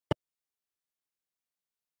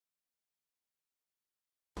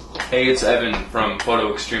Hey, it's Evan from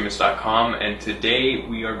photoextremist.com, and today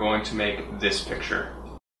we are going to make this picture.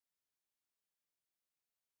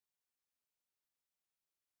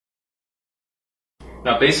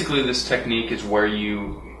 Now basically this technique is where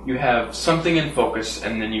you have something in focus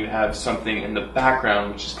and then you have something in the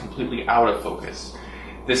background which is completely out of focus.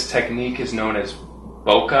 This technique is known as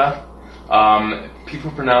Bokeh.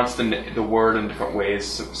 People pronounce the word in different ways.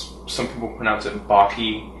 Some people pronounce it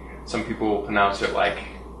Bokeh, some people pronounce it like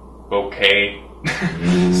Bokeh.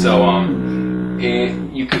 So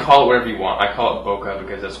you can call it whatever you want. I call it Bokeh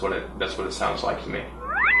because that's what it sounds like to me.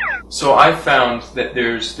 So I've found that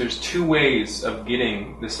there's two ways of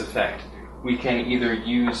getting this effect. We can either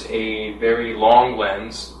use a very long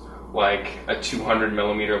lens, like a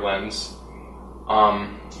 200mm lens,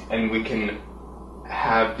 and we can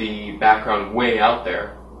have the background way out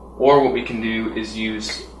there. Or what we can do is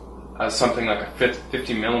use something like a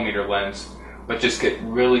 50mm lens, but just get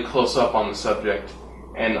really close up on the subject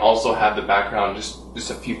and also have the background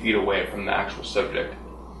just a few feet away from the actual subject.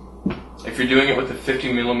 If you're doing it with a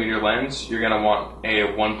 50mm lens, you're going to want a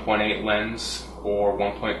 1.8 lens or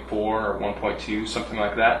 1.4 or 1.2, something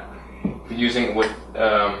like that. If you're using it with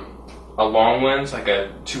a long lens, like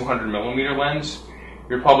a 200mm lens,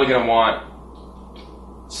 you're probably going to want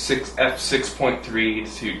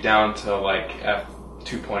f6.3 to down to like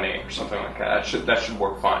f2.8 or something like that. That should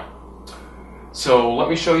work fine. So let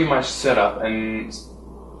me show you my setup and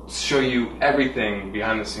show you everything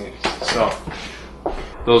behind the scenes. So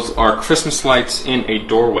those are Christmas lights in a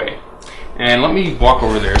doorway. And let me walk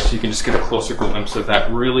over there so you can just get a closer glimpse of that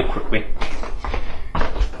really quickly.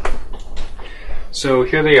 So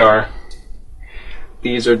here they are.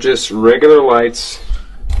 These are just regular lights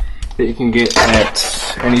that you can get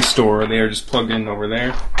at any store. They are just plugged in over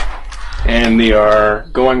there. And they are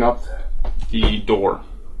going up the door.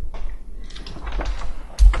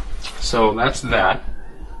 So that's that.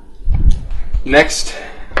 Next,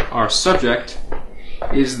 our subject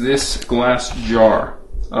is this glass jar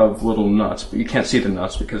of little nuts, but you can't see the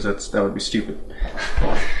nuts because that would be stupid.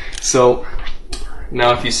 So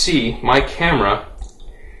now if you see, my camera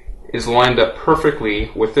is lined up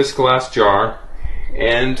perfectly with this glass jar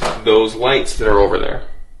and those lights that are over there.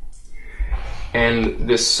 And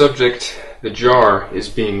this subject, the jar, is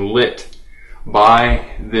being lit by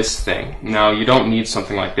this thing. Now you don't need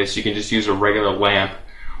something like this. You can just use a regular lamp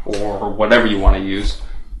or whatever you want to use.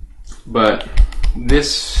 But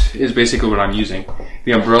this is basically what I'm using.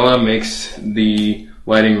 The umbrella makes the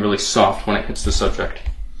lighting really soft when it hits the subject.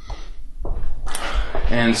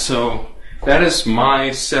 And so that is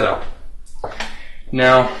my setup.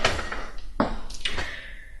 Now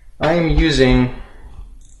I am using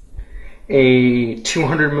a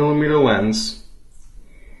 200mm lens,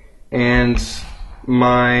 and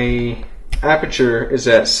my aperture is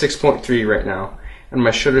at 6.3 right now, and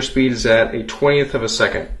my shutter speed is at a 20th of a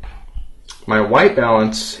second. My white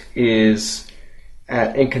balance is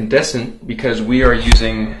at incandescent because we are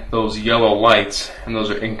using those yellow lights, and those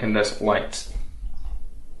are incandescent lights.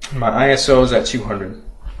 My ISO is at 200.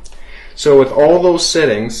 So with all those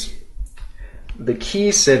settings, the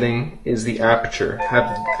key setting is the aperture.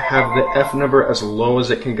 Have the f number as low as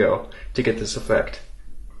it can go to get this effect.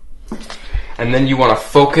 And then you want to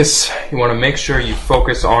focus, you want to make sure you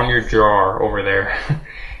focus on your jar over there.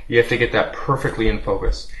 You have to get that perfectly in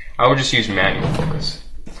focus. I would just use manual focus.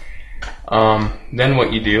 Then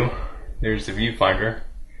what you do, there's the viewfinder.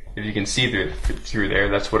 If you can see through there,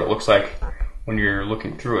 that's what it looks like when you're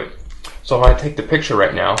looking through it. So if I take the picture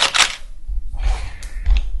right now,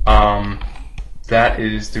 that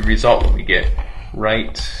is the result that we get.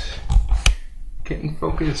 Right, get in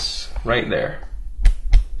focus, right there.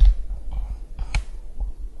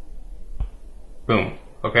 Boom,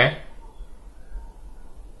 okay?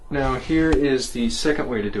 Now here is the second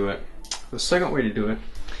way to do it. The second way to do it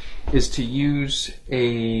is to use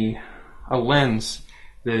a lens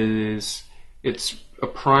that it's a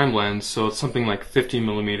prime lens, so it's something like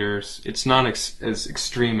 50mm. It's not as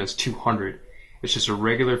extreme as 200. It's just a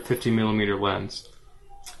regular 50mm lens.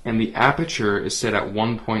 And the aperture is set at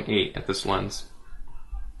 1.8 at this lens.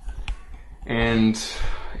 And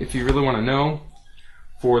if you really want to know,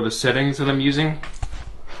 for the settings that I'm using,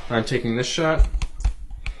 when I'm taking this shot,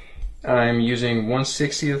 I'm using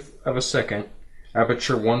 1/60th of a second,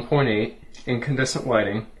 aperture 1.8, incandescent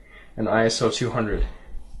lighting, and ISO 200.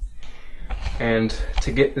 And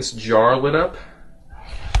to get this jar lit up,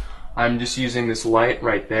 I'm just using this light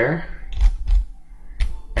right there,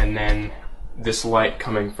 and then this light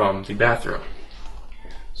coming from the bathroom.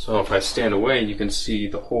 So if I stand away, you can see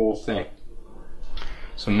the whole thing.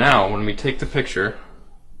 So now, when we take the picture,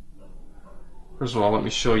 First of all, let me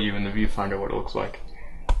show you in the viewfinder what it looks like.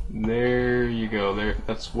 There you go. There,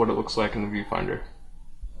 that's what it looks like in the viewfinder.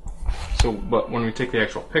 So, but when we take the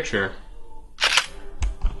actual picture,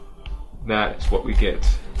 that is what we get.